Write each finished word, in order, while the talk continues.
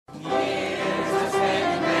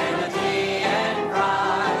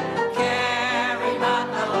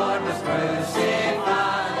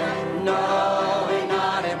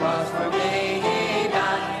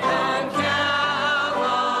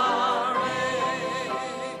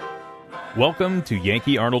Welcome to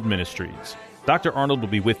Yankee Arnold Ministries. Dr. Arnold will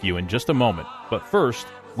be with you in just a moment, but first,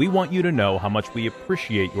 we want you to know how much we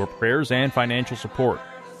appreciate your prayers and financial support.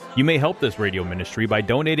 You may help this radio ministry by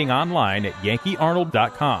donating online at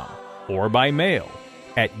yankeearnold.com or by mail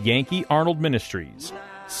at Yankee Arnold Ministries,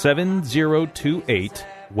 7028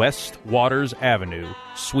 West Waters Avenue,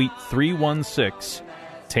 Suite 316,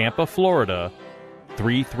 Tampa, Florida,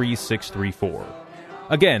 33634.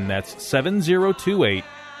 Again, that's 7028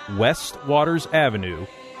 West Waters Avenue,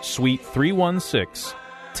 Suite 316,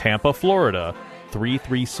 Tampa, Florida,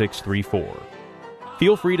 33634.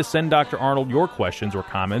 Feel free to send Dr. Arnold your questions or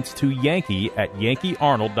comments to Yankee at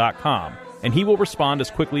yankeearnold.com, and he will respond as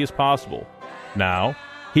quickly as possible. Now,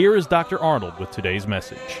 here is Dr. Arnold with today's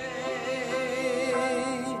message.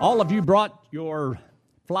 All of you brought your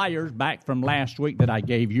flyers back from last week that I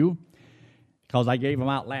gave you, because I gave them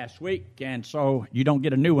out last week, and so you don't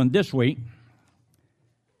get a new one this week.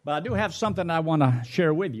 But I do have something I want to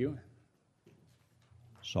share with you.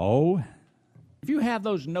 So, if you have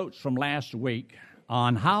those notes from last week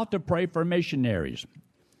on how to pray for missionaries,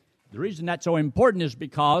 the reason that's so important is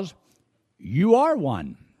because you are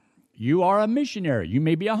one. You are a missionary. You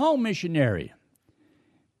may be a home missionary,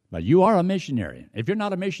 but you are a missionary. If you're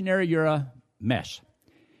not a missionary, you're a mess.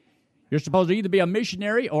 You're supposed to either be a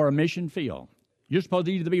missionary or a mission field. You're supposed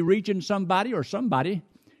to either be reaching somebody or somebody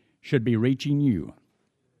should be reaching you.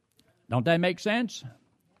 Don't that make sense?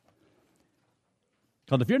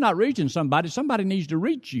 Because if you're not reaching somebody, somebody needs to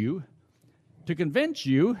reach you to convince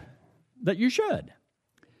you that you should.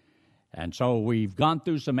 And so we've gone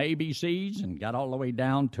through some ABCs and got all the way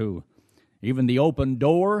down to even the open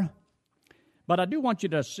door. But I do want you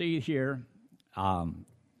to see here,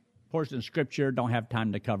 portion of Scripture. Don't have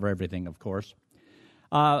time to cover everything, of course.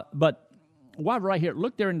 But while we're right here,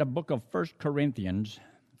 look there in the book of 1 Corinthians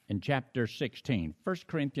in chapter 16. 1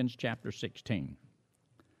 Corinthians chapter 16.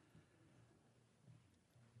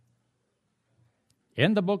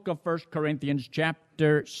 In the book of 1 Corinthians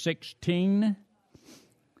chapter 16,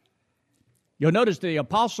 you'll notice the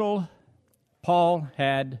Apostle Paul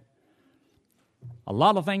had a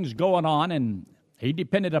lot of things going on, and he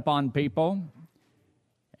depended upon people.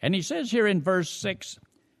 And he says here in verse 6,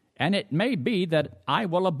 "And it may be that I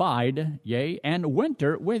will abide, yea, and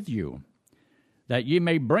winter with you, that ye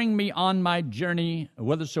may bring me on my journey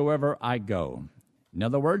whithersoever I go." In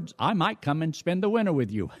other words, I might come and spend the winter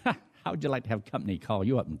with you. How would you like to have company call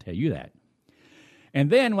you up and tell you that? And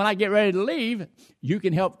then when I get ready to leave, you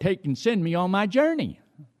can help take and send me on my journey.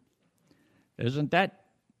 Isn't that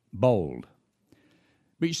bold?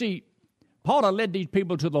 But you see, Paul had led these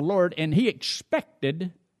people to the Lord, and he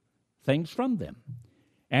expected things from them.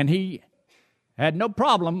 And he had no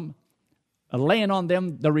problem laying on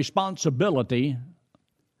them the responsibility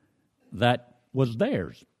that was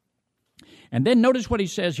theirs. And then notice what he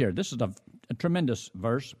says here. This is a tremendous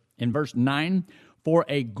verse. In verse 9, "For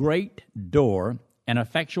a great door and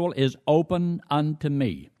effectual is open unto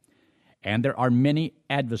me, and there are many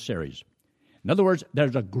adversaries." In other words,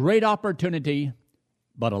 there's a great opportunity,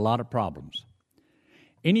 but a lot of problems.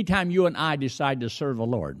 Anytime you and I decide to serve the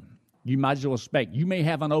Lord, you might as well expect you may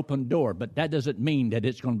have an open door, but that doesn't mean that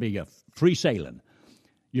it's going to be a free sailing.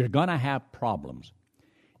 You're going to have problems.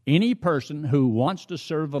 Any person who wants to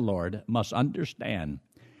serve the Lord must understand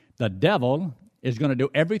the devil is going to do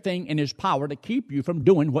everything in his power to keep you from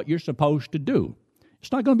doing what you're supposed to do.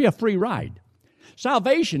 It's not going to be a free ride.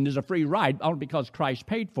 Salvation is a free ride only because Christ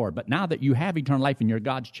paid for it. But now that you have eternal life and you're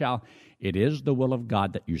God's child, it is the will of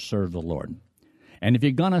God that you serve the Lord. And if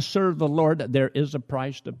you're going to serve the Lord, there is a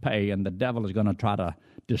price to pay, and the devil is going to try to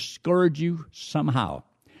discourage you somehow.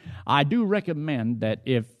 I do recommend that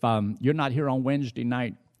if you're not here on Wednesday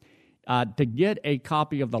night, to get a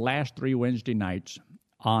copy of the last 3 Wednesday nights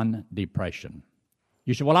on depression.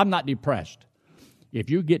 You say, "Well, I'm not depressed." If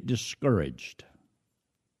you get discouraged,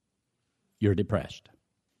 you're depressed.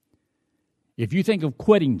 If you think of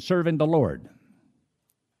quitting serving the Lord,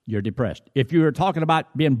 you're depressed. If you're talking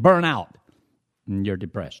about being burnt out, you're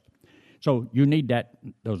depressed. So you need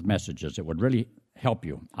those messages. It would really help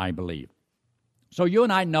you, I believe. So you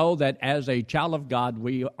and I know that as a child of God,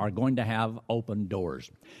 we are going to have open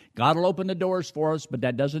doors. God will open the doors for us, but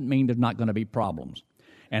that doesn't mean there's not going to be problems.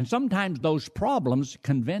 And sometimes those problems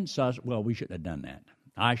convince us, well, we shouldn't have done that.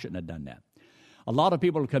 I shouldn't have done that. A lot of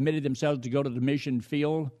people have committed themselves to go to the mission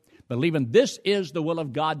field, believing this is the will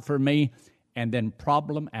of God for me, and then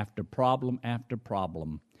problem after problem after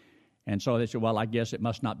problem. And so they say, well, I guess it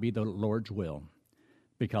must not be the Lord's will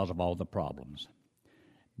because of all the problems.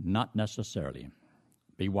 Not necessarily.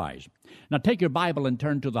 Be wise. Now take your Bible and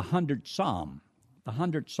turn to the 100th Psalm. The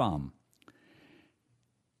 100th Psalm.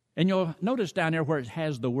 And you'll notice down there where it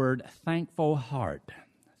has the word thankful heart.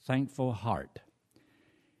 Thankful heart.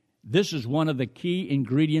 This is one of the key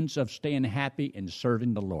ingredients of staying happy and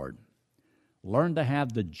serving the Lord. Learn to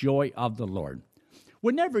have the joy of the Lord.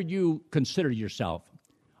 Whenever you consider yourself,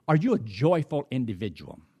 are you a joyful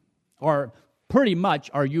individual? Or pretty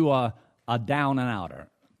much are you a down and outer?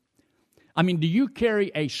 I mean, do you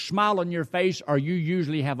carry a smile on your face or you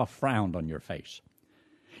usually have a frown on your face?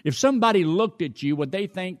 If somebody looked at you, would they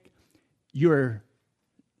think you're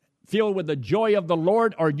filled with the joy of the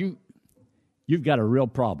Lord or you've got a real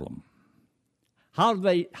problem? How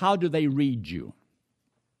do they read you?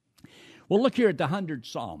 Well, look here at the 100th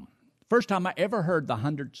Psalm. First time I ever heard the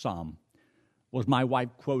 100th Psalm was my wife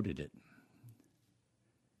quoted it.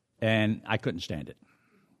 And I couldn't stand it.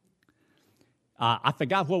 I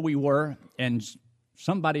forgot where we were, and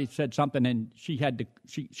somebody said something, and she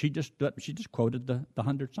just quoted the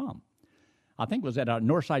 100th Psalm. I think it was at our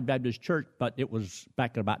Northside Baptist Church, but it was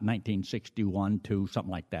back in about 1961, 2,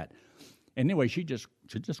 something like that. And anyway, she just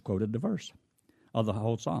quoted the verse of the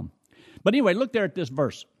whole psalm. But anyway, look there at this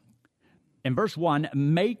verse. In verse 1,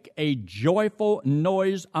 make a joyful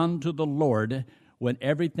noise unto the Lord when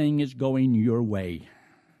everything is going your way.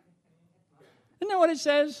 Isn't that what it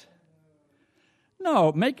says?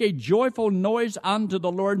 No, make a joyful noise unto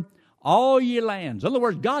the Lord, all ye lands. In other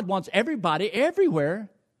words, God wants everybody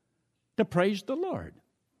everywhere to praise the Lord.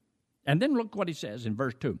 And then look what he says in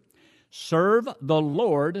verse 2. Serve the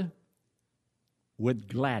Lord with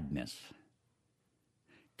gladness.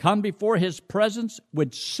 Come before his presence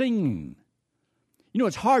with singing. You know,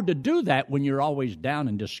 it's hard to do that when you're always down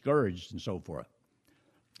and discouraged and so forth.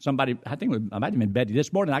 Somebody, I might have been Betty.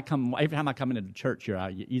 This morning, every time I come into the church here, I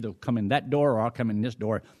either come in that door or I'll come in this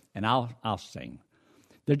door, and I'll sing.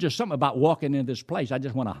 There's just something about walking into this place. I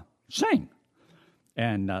just want to sing.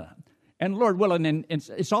 And Lord willing, and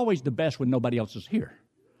it's always the best when nobody else is here.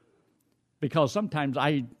 Because sometimes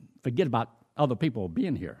I forget about other people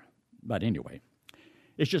being here. But anyway,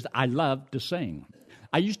 it's just I love to sing.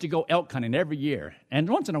 I used to go elk hunting every year, and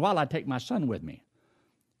once in a while I'd take my son with me.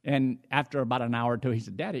 And after about an hour or two, he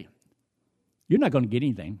said, Daddy, you're not going to get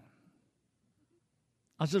anything.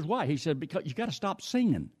 I said, why? He said, because you got to stop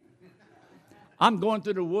singing. I'm going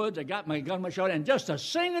through the woods. I got my gun on my shoulder, and just a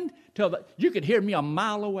singing till you could hear me a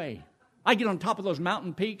mile away. I get on top of those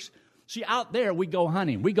mountain peaks. See, out there we go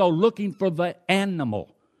hunting. We go looking for the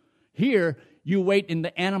animal. Here, you wait and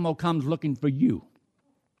the animal comes looking for you.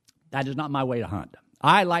 That is not my way to hunt.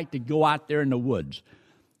 I like to go out there in the woods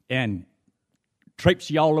and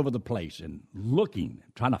traipsy all over the place and looking,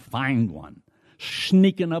 trying to find one,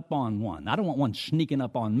 sneaking up on one. I don't want one sneaking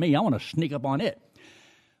up on me. I want to sneak up on it.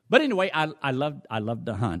 But anyway, I love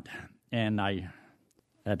to hunt, and I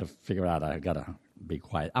had to figure out I got to be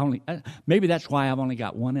quiet. Maybe that's why I've only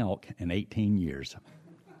got one elk in 18 years.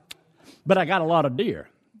 But I got a lot of deer.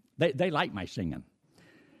 They like my singing.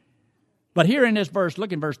 But here in this verse,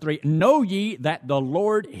 look in verse 3, know ye that the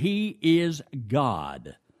Lord, he is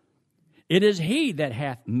God. It is he that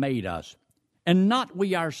hath made us, and not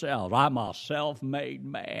we ourselves. I'm a self-made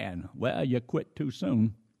man. Well, you quit too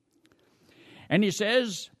soon. And he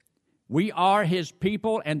says, we are his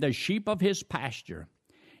people and the sheep of his pasture.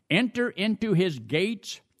 Enter into his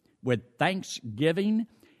gates with thanksgiving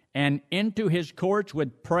and into his courts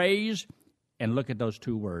with praise. And look at those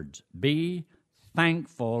two words. Be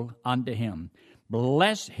thankful unto him.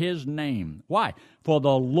 Bless his name. Why? For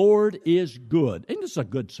the Lord is good. And this is a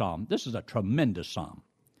good psalm. This is a tremendous psalm.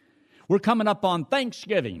 We're coming up on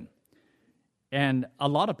Thanksgiving. And a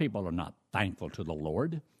lot of people are not thankful to the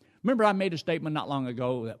Lord. Remember, I made a statement not long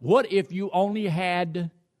ago that what if you only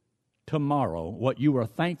had tomorrow what you were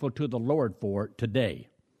thankful to the Lord for today?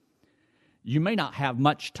 You may not have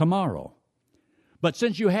much tomorrow. But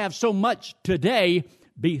since you have so much today,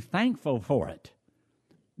 be thankful for it.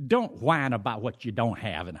 Don't whine about what you don't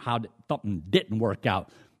have and how something didn't work out.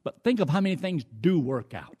 But think of how many things do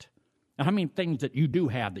work out. And how many things that you do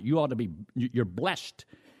have that you ought to be, you're blessed.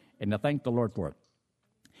 And to thank the Lord for it.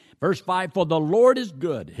 Verse 5, for the Lord is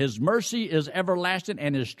good. His mercy is everlasting,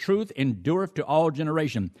 and his truth endureth to all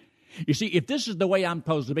generation. You see, if this is the way I'm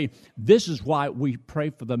supposed to be, this is why we pray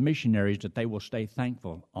for the missionaries that they will stay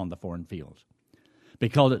thankful on the foreign fields.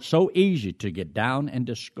 Because it's so easy to get down and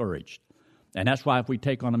discouraged. And that's why if we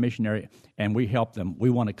take on a missionary and we help them, we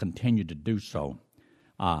want to continue to do so.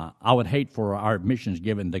 I would hate for our missions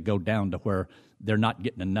given to go down to where they're not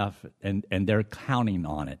getting enough and they're counting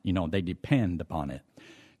on it. You know, they depend upon it.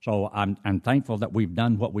 So I'm thankful that we've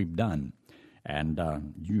done what we've done. And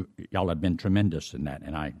y'all have been tremendous in that.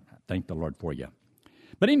 And I thank the Lord for you.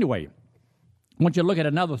 But anyway, I want you to look at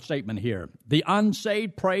another statement here. The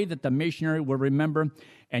unsaved pray that the missionary will remember,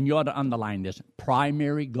 and you ought to underline this,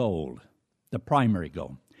 primary goal. The primary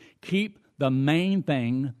goal. Keep the main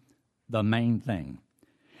thing the main thing.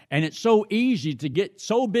 And it's so easy to get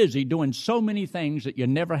so busy doing so many things that you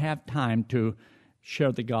never have time to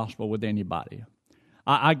share the gospel with anybody.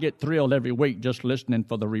 I get thrilled every week just listening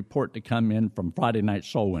for the report to come in from Friday night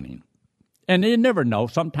soul winning. And you never know.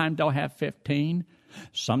 Sometimes they'll have 15.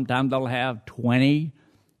 Sometimes they'll have 20.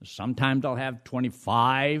 Sometimes they'll have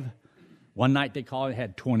 25. One night they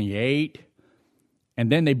had 28.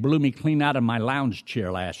 And then they blew me clean out of my lounge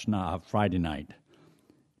chair Friday night.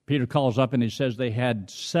 Peter calls up and he says they had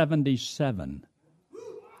 77.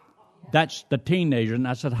 That's the teenager. And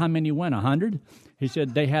I said, how many went, 100? He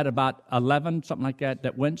said they had about 11, something like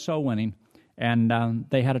that went soul winning. And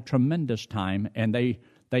they had a tremendous time, and they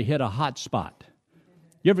hit a hot spot.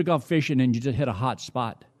 You ever go fishing and you just hit a hot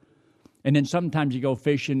spot? And then sometimes you go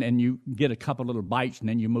fishing and you get a couple little bites, and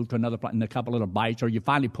then you move to another spot and a couple little bites, or you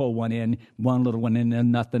finally pull one little one in,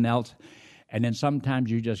 and nothing else. And then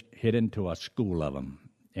sometimes you just hit into a school of them,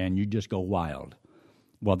 and you just go wild.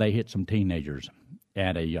 Well, they hit some teenagers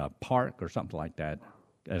at a park or something like that,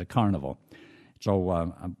 at a carnival. So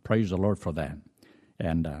I praise the Lord for that.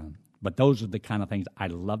 And but those are the kind of things I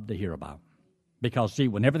love to hear about. Because, see,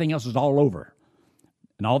 when everything else is all over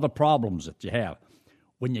and all the problems that you have,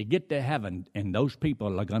 when you get to heaven and those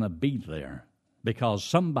people are going to be there because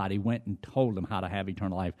somebody went and told them how to have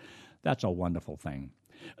eternal life, that's a wonderful thing.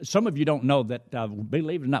 Some of you don't know that,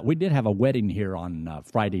 believe it or not, we did have a wedding here on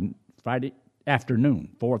Friday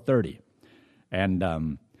afternoon, 4:30.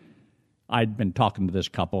 And I'd been talking to this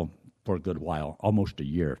couple for a good while, almost a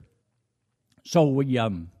year. So we,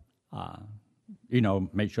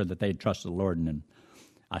 made sure that they trusted the Lord. And then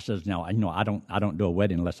I says, I don't do a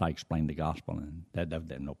wedding unless I explain the gospel, and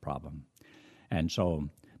that's no problem. And so,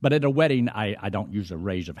 but at a wedding, I don't use a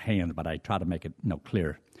raise of hands, but I try to make it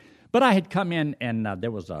clear. But I had come in, and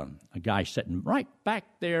there was a guy sitting right back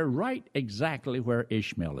there, right exactly where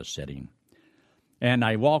Ishmael is sitting. And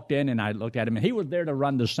I walked in, and I looked at him, and he was there to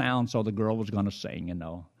run the sound, so the girl was going to sing,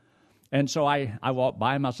 And so I walked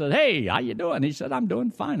by him. I said, hey, how you doing? He said, I'm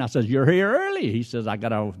doing fine. I said, you're here early. He says, I got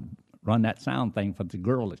to run that sound thing for the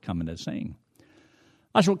girl that's coming to sing.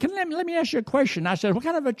 I said, well, let me ask you a question. I said, what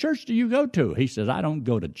kind of a church do you go to? He says, I don't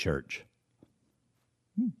go to church.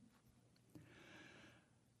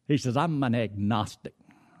 He says, I'm an agnostic.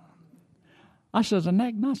 I says, an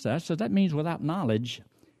agnostic? I said, that means without knowledge.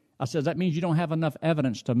 I said, that means you don't have enough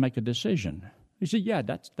evidence to make a decision. He said, yeah,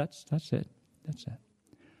 that's it. That's it.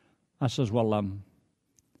 I says, well,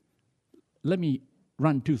 let me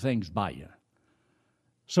run two things by you.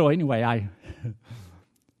 So anyway,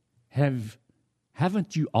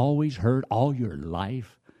 haven't you always heard all your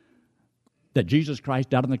life that Jesus Christ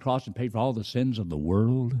died on the cross and paid for all the sins of the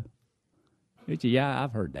world? He said, yeah,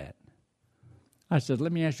 I've heard that. I said,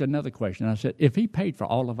 let me ask you another question. I said, if he paid for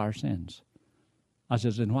all of our sins, I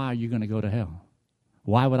said, then why are you going to go to hell?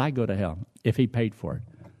 Why would I go to hell if he paid for it?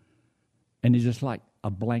 And he's just like a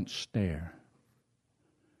blank stare.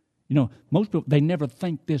 Most people, they never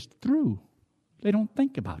think this through. They don't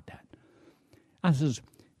think about that. I says,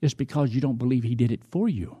 it's because you don't believe he did it for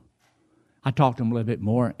you. I talked to him a little bit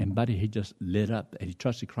more, and buddy, he just lit up. He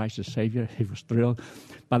trusted Christ as Savior. He was thrilled.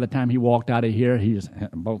 By the time he walked out of here, he was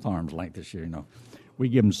both arms like this here, We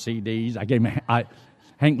give him CDs. I gave him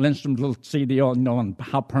Hank Lindstrom's little CD on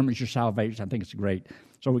how permanent your salvation. I think it's great.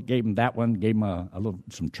 So we gave him that one, gave him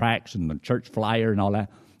some tracts and the church flyer and all that.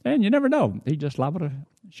 And you never know. He just liable to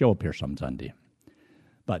show up here some Sunday.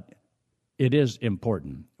 But it is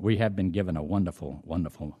important. We have been given a wonderful,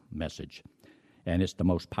 wonderful message. And it's the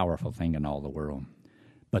most powerful thing in all the world.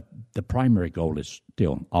 But the primary goal is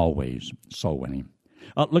still always soul winning.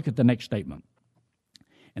 Look at the next statement.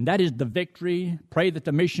 And that is the victory. Pray that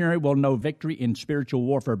the missionary will know victory in spiritual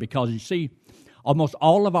warfare. Because you see, almost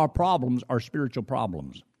all of our problems are spiritual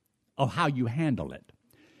problems of how you handle it.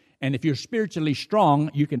 And if you're spiritually strong,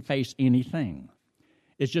 you can face anything.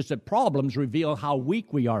 It's just that problems reveal how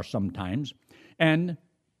weak we are sometimes. And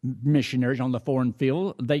missionaries on the foreign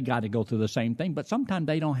field, they got to go through the same thing. But sometimes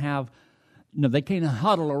they don't have, they can't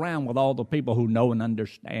huddle around with all the people who know and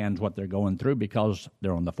understand what they're going through because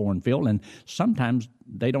they're on the foreign field. And sometimes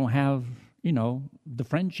they don't have, the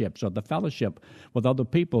friendships or the fellowship with other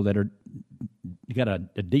people that got a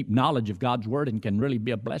deep knowledge of God's Word and can really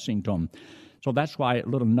be a blessing to them. So that's why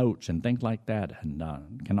little notes and things like that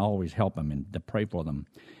can always help them and to pray for them.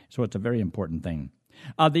 So it's a very important thing.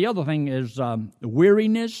 The other thing is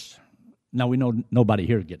weariness. Now, we know nobody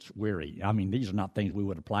here gets weary. I mean, these are not things we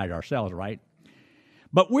would apply to ourselves, right?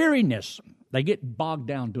 But weariness. They get bogged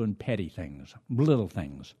down doing petty things, little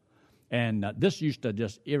things. And this used to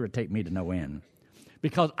just irritate me to no end.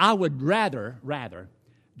 Because I would rather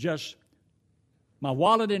just my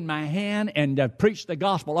wallet in my hand and preach the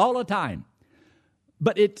gospel all the time.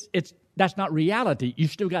 But that's not reality. You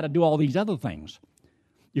still got to do all these other things.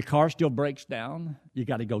 Your car still breaks down. You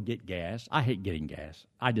got to go get gas. I hate getting gas.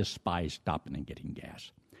 I despise stopping and getting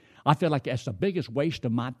gas. I feel like that's the biggest waste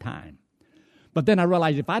of my time. But then I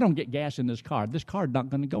realize if I don't get gas in this car not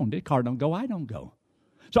going to go. And this car don't go, I don't go.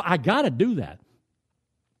 So I got to do that.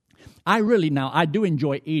 I do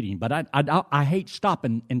enjoy eating, but I hate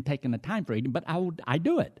stopping and taking the time for eating, but I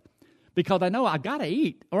do it because I know I got to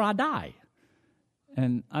eat or I die.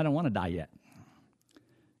 And I don't want to die yet.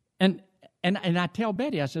 And I tell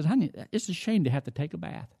Betty, I says, honey, it's a shame to have to take a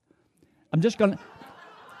bath. I'm just going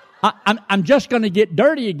to get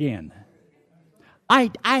dirty again.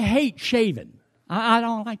 I hate shaving. I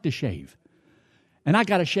don't like to shave. And I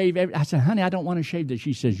got to shave I said, honey, I don't want to shave this.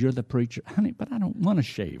 She says, you're the preacher. Honey, but I don't want to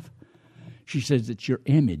shave. She says, it's your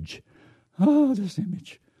image. Oh, this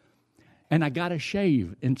image. And I got to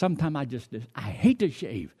shave. And sometimes I hate to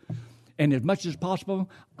shave. And as much as possible,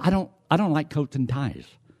 I don't like coats and ties.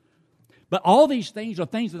 But all these things are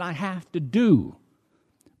things that I have to do.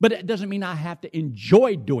 But it doesn't mean I have to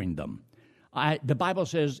enjoy doing them. The Bible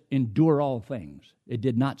says, endure all things. It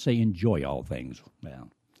did not say enjoy all things.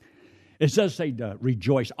 Well, it does say to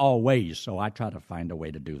rejoice always, so I try to find a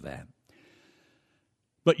way to do that.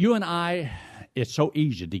 But you and I, it's so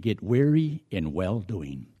easy to get weary in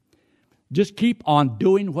well-doing. Just keep on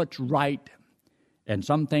doing what's right. And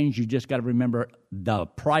some things you just got to remember the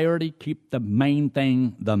priority, keep the main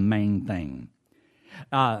thing the main thing.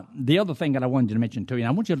 The other thing that I wanted to mention to you, and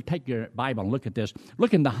I want you to take your Bible and look at this.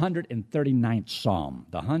 Look in the 139th Psalm.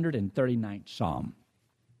 The 139th Psalm.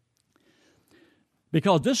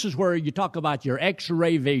 Because this is where you talk about your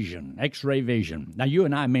X-ray vision. X-ray vision. Now, you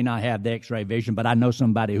and I may not have the X-ray vision, but I know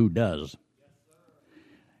somebody who does.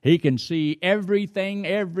 He can see everything,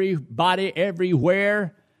 everybody,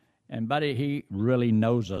 everywhere. And, buddy, he really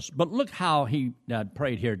knows us. But look how he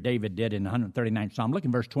prayed here, David did in the 139th Psalm. Look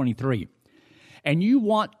in verse 23. And you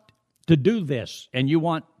want to do this, and you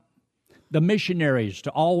want the missionaries to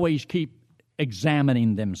always keep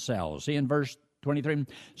examining themselves. See in verse 23,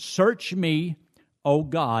 search me, O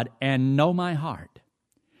God, and know my heart.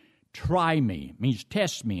 Try me, means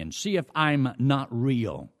test me, and see if I'm not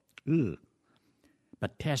real. Ugh.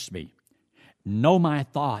 But test me. Know my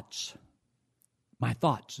thoughts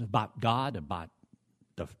about God, about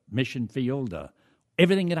the mission field,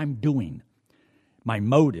 everything that I'm doing, my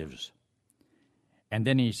motives. And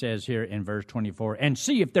then he says here in verse 24, and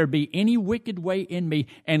see if there be any wicked way in me,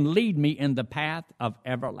 and lead me in the path of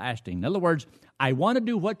everlasting. In other words, I want to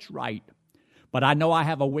do what's right, but I know I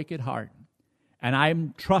have a wicked heart. And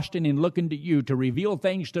I'm trusting and looking to you to reveal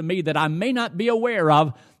things to me that I may not be aware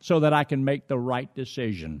of so that I can make the right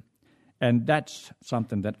decision. And that's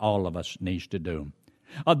something that all of us needs to do.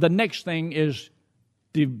 The next thing is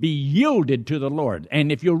to be yielded to the Lord.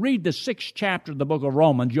 And if you read the 6th chapter of the book of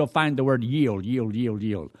Romans, you'll find the word yield, yield, yield,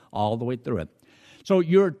 yield, all the way through it. So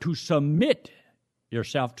you're to submit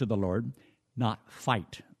yourself to the Lord, not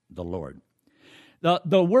fight the Lord.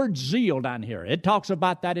 The word zeal down here, it talks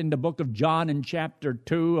about that in the book of John in chapter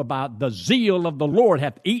 2, about the zeal of the Lord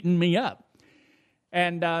hath eaten me up.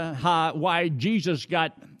 And why Jesus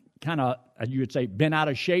got kind of, you would say, bent out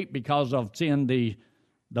of shape because of seeing the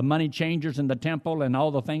money changers in the temple and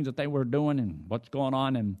all the things that they were doing and what's going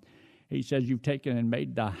on. And he says, you've taken and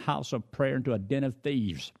made the house of prayer into a den of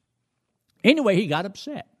thieves. Anyway, he got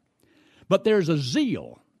upset. But there's a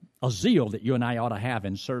zeal that you and I ought to have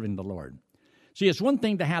in serving the Lord. See, it's one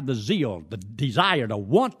thing to have the zeal, the desire to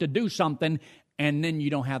want to do something, and then you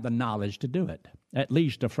don't have the knowledge to do it. That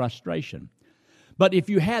leads to frustration. But if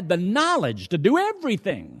you had the knowledge to do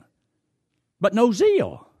everything, but no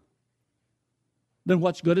zeal, then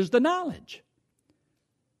what's good is the knowledge?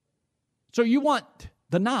 So you want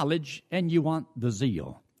the knowledge and you want the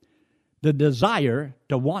zeal. The desire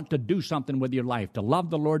to want to do something with your life, to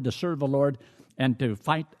love the Lord, to serve the Lord, and to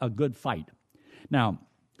fight a good fight. Now,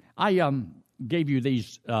 I gave you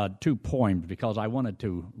these 2 poems because I wanted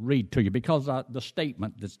to read to you, because the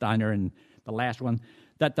statement that's down there in the last one,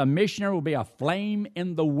 that the missionary will be a flame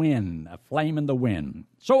in the wind, a flame in the wind.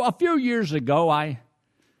 So a few years ago, I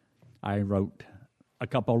wrote a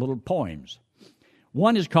couple little poems.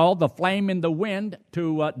 One is called The Flame in the Wind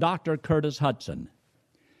to Dr. Curtis Hudson.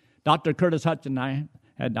 Dr. Curtis Hudson and I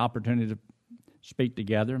had the opportunity to speak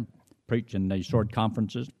together, preach in these sword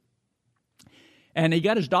conferences. And he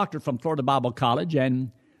got his doctorate from Florida Bible College,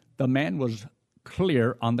 and the man was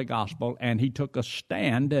clear on the gospel, and he took a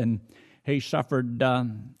stand, and he suffered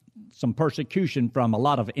some persecution from a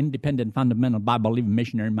lot of independent, fundamental, Bible-believing,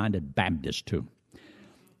 missionary-minded Baptists, too.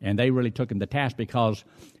 And they really took him to task because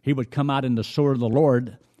he would come out in the sword of the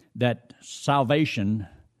Lord that salvation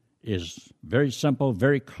is very simple,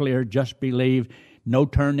 very clear, just believe, no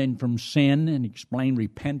turning from sin, and explain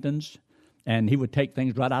repentance. And he would take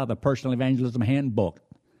things right out of the personal evangelism handbook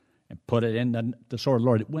and put it in the sword of the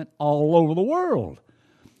Lord. It went all over the world.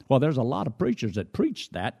 Well, there's a lot of preachers that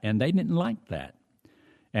preached that, and they didn't like that.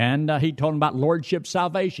 And he told them about lordship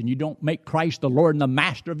salvation. You don't make Christ the Lord and the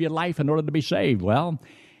master of your life in order to be saved. Well,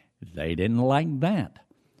 they didn't like that.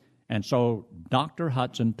 And so Dr.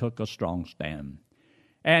 Hudson took a strong stand.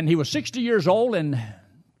 And he was 60 years old and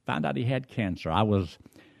found out he had cancer. I was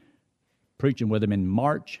preaching with him in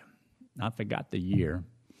March. I forgot the year.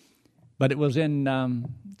 But it was in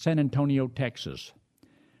San Antonio, Texas.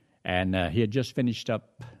 And he had just finished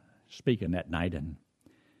up speaking that night, and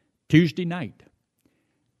Tuesday night.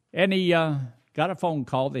 And he got a phone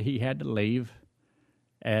call that he had to leave,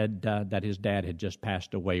 and that his dad had just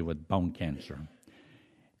passed away with bone cancer.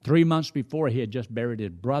 3 months before, he had just buried his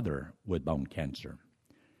brother with bone cancer.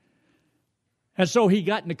 And so he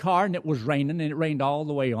got in the car, and it was raining, and it rained all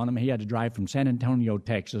the way on him. He had to drive from San Antonio,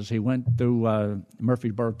 Texas. He went through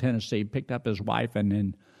Murfreesboro, Tennessee, picked up his wife, and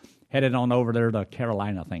then headed on over there to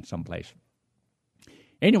Carolina, I think, someplace.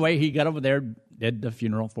 Anyway, he got over there, did the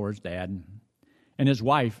funeral for his dad. And his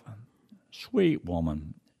wife, sweet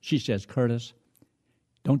woman, she says, "Curtis,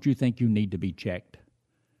 don't you think you need to be checked?"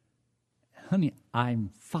 "Honey,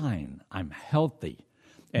 I'm fine. I'm healthy."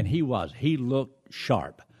 And he was. He looked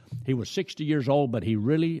sharp. He was 60 years old, but he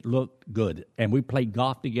really looked good. And we played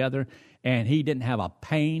golf together, and he didn't have a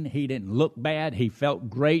pain. He didn't look bad. He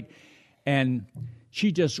felt great. And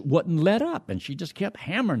she just wouldn't let up, and she just kept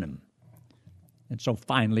hammering him. And so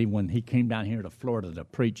finally, when he came down here to Florida to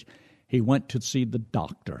preach, he went to see the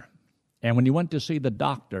doctor. And when he went to see the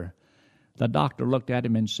doctor looked at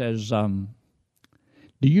him and says, "Do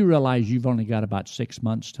you realize you've only got about 6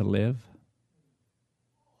 months to live?"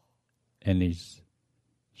 And he's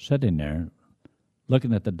sitting there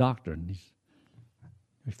looking at the doctor, and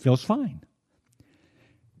he feels fine.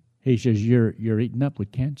 He says, You're eaten up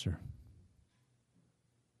with cancer."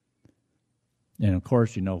 And, of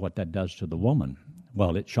course, you know what that does to the woman.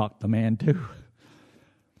 Well, it shocked the man, too.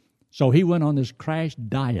 So he went on this crash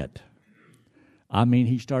diet. I mean,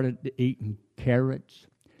 he started eating carrots.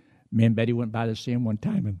 Me and Betty went by to see him one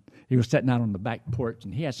time, and he was sitting out on the back porch,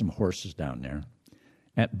 and he had some horses down there.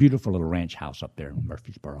 That beautiful little ranch house up there in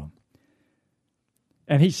Murfreesboro.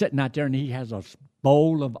 And he's sitting out there, and he has a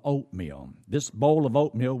bowl of oatmeal. This bowl of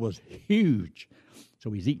oatmeal was huge.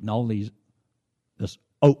 So he's eating all this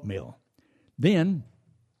oatmeal. Then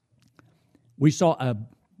we saw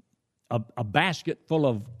a basket full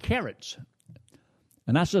of carrots.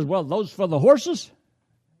 And I said, "Well, those for the horses?"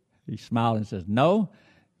 He smiled and says, "No,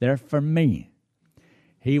 they're for me."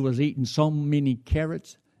 He was eating so many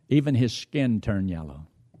carrots, even his skin turned yellow.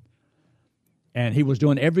 And he was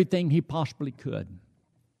doing everything he possibly could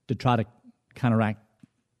to try to counteract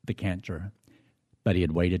the cancer, but he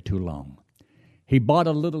had waited too long. He bought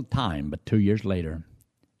a little time, but 2 years later,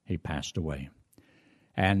 he passed away.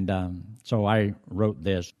 And so I wrote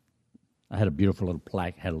this. I had a beautiful little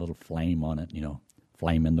plaque, had a little flame on it,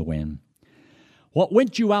 flame in the wind. "What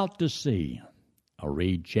went you out to sea? A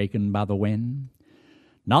reed shaken by the wind?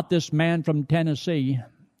 Not this man from Tennessee,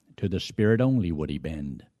 to the Spirit only would he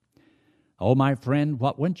bend. Oh, my friend,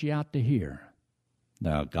 what went you out to hear?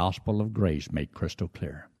 The gospel of grace made crystal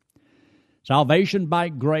clear. Salvation by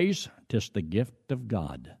grace, 'tis the gift of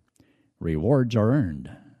God. Rewards are earned,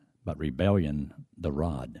 but rebellion the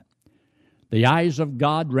rod. The eyes of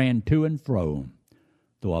God ran to and fro,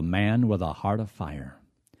 through a man with a heart of fire,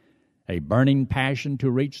 a burning passion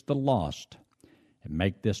to reach the lost, and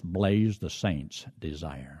make this blaze the saints'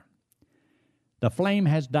 desire. The flame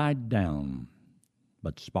has died down,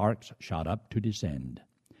 but sparks shot up to descend,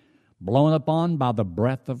 blown upon by the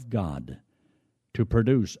breath of God, to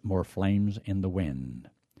produce more flames in the wind.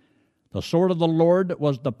 The sword of the Lord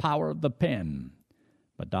was the power of the pen,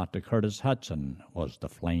 but Dr. Curtis Hudson was the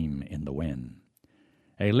flame in the wind.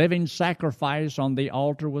 A living sacrifice on the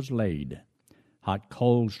altar was laid. Hot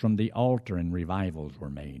coals from the altar and revivals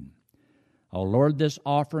were made. O Lord, this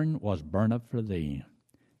offering was burnt up for thee.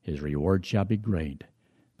 His reward shall be great,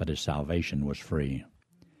 but his salvation was free.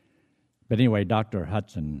 But anyway, Dr.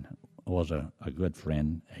 Hudson was a good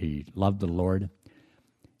friend. He loved the Lord.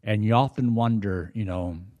 And you often wonder,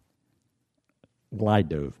 well, I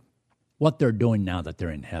do, what they're doing now that they're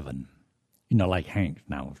in heaven. Like Hank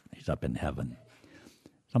now, he's up in heaven.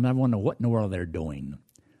 Sometimes I wonder what in the world they're doing.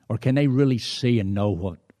 Or can they really see and know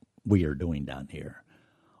what we are doing down here?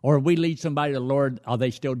 Or if we lead somebody to the Lord, are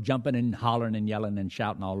they still jumping and hollering and yelling and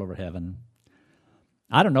shouting all over heaven?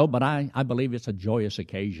 I don't know, but I believe it's a joyous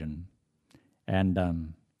occasion.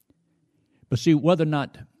 And but see, whether or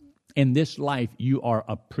not in this life you are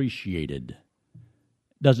appreciated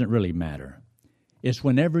doesn't really matter. It's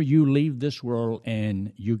whenever you leave this world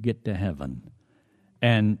and you get to heaven,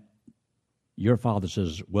 and your Father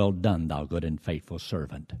says, "Well done, thou good and faithful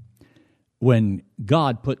servant." When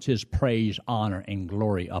God puts His praise, honor, and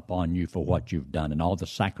glory upon you for what you've done and all the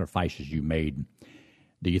sacrifices you made,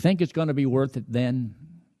 do you think it's going to be worth it then?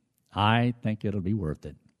 I think it'll be worth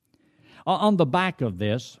it. On the back of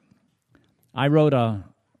this, I wrote a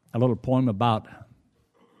little poem about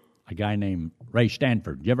a guy named Ray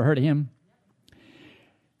Stanford. You ever heard of him?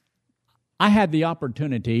 I had the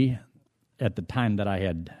opportunity at the time that I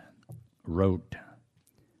had wrote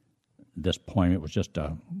this poem. It was just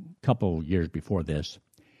a couple years before this.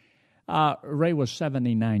 Ray was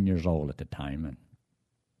 79 years old at the time, and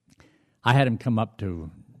I had him come up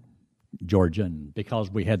to Georgia, and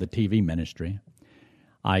because we had the TV ministry,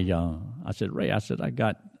 I said, "Ray," I said, "I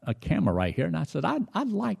got a camera right here," and I said, I'd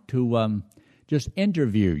like to just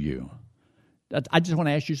interview you. I just want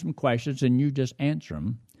to ask you some questions, and you just answer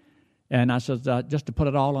them." And I said, just to put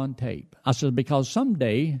it all on tape. I said, because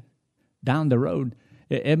someday down the road,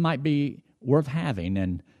 it might be worth having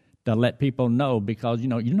and to let people know, because,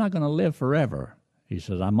 you're not going to live forever. He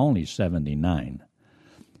says, "I'm only 79.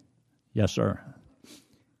 "Yes, sir."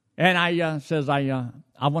 And I says, I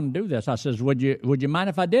want to do this. I says, would you mind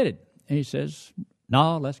if I did it? And he says,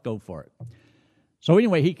 "No, let's go for it." So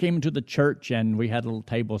anyway, he came to the church, and we had a little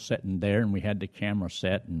table sitting there, and we had the camera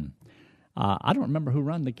set, and I don't remember who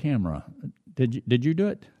run the camera. Did you do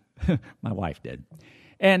it? My wife did.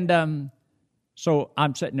 And so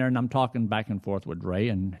I'm sitting there, and I'm talking back and forth with Ray,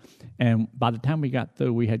 and by the time we got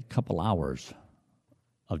through, we had a couple hours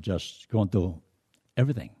of just going through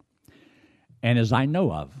everything. And as I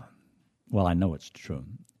know of, well, I know it's true,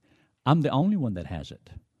 I'm the only one that has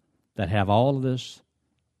it, that have all of this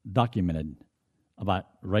documented about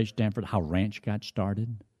Ray Stanford, how Ranch got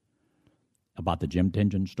started, about the Jim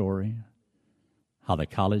Tingen story, how the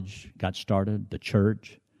college got started, the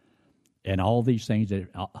church, and all these things. That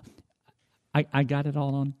I got it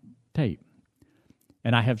all on tape.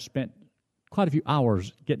 And I have spent quite a few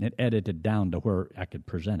hours getting it edited down to where I could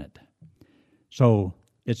present it. So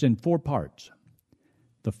it's in 4 parts.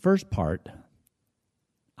 The first part,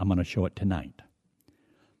 I'm going to show it tonight.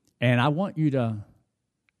 And I want you to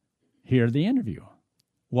hear the interview,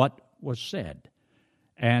 what was said.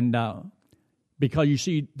 And because you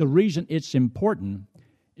see, the reason it's important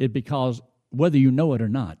is because whether you know it or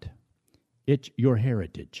not, it's your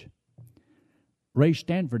heritage. Ray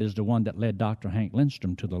Stanford is the one that led Dr. Hank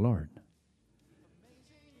Lindstrom to the Lord.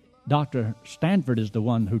 Dr. Stanford is the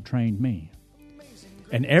one who trained me.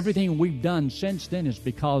 And everything we've done since then is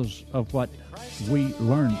because of what we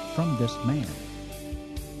learned from this man.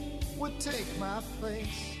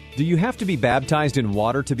 Do you have to be baptized in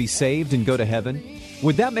water to be saved and go to heaven?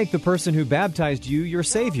 Would that make the person who baptized you your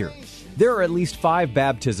Savior? There are at least 5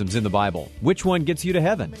 baptisms in the Bible. Which one gets you to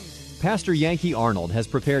heaven? Pastor Yankee Arnold has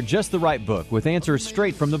prepared just the right book with answers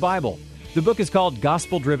straight from the Bible. The book is called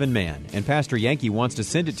Gospel Driven Man, and Pastor Yankee wants to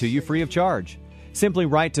send it to you free of charge. Simply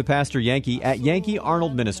write to Pastor Yankee at Yankee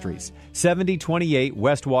Arnold Ministries, 7028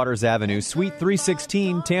 West Waters Avenue, Suite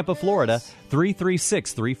 316, Tampa, Florida,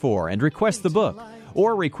 33634, and request the book,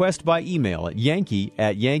 or request by email at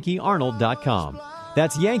yankee@yankeearnold.com.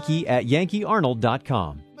 That's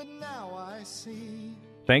yankee@yankeearnold.com.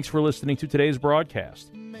 Thanks for listening to today's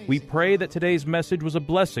broadcast. We pray that today's message was a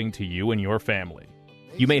blessing to you and your family.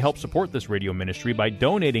 You may help support this radio ministry by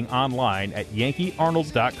donating online at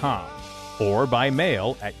yankeearnold.com or by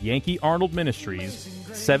mail at Yankee Arnold Ministries,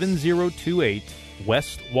 7028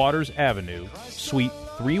 West Waters Avenue, Suite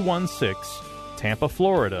 316, Tampa,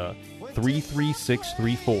 Florida,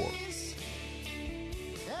 33634.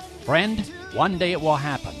 Friend, one day it will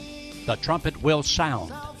happen. The trumpet will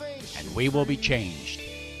sound, and we will be changed,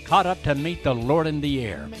 caught up to meet the Lord in the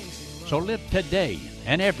air. So live today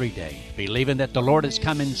and every day, believing that the Lord is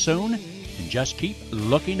coming soon, and just keep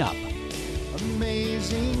looking up.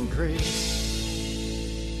 Amazing grace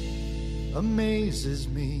amazes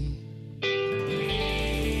me.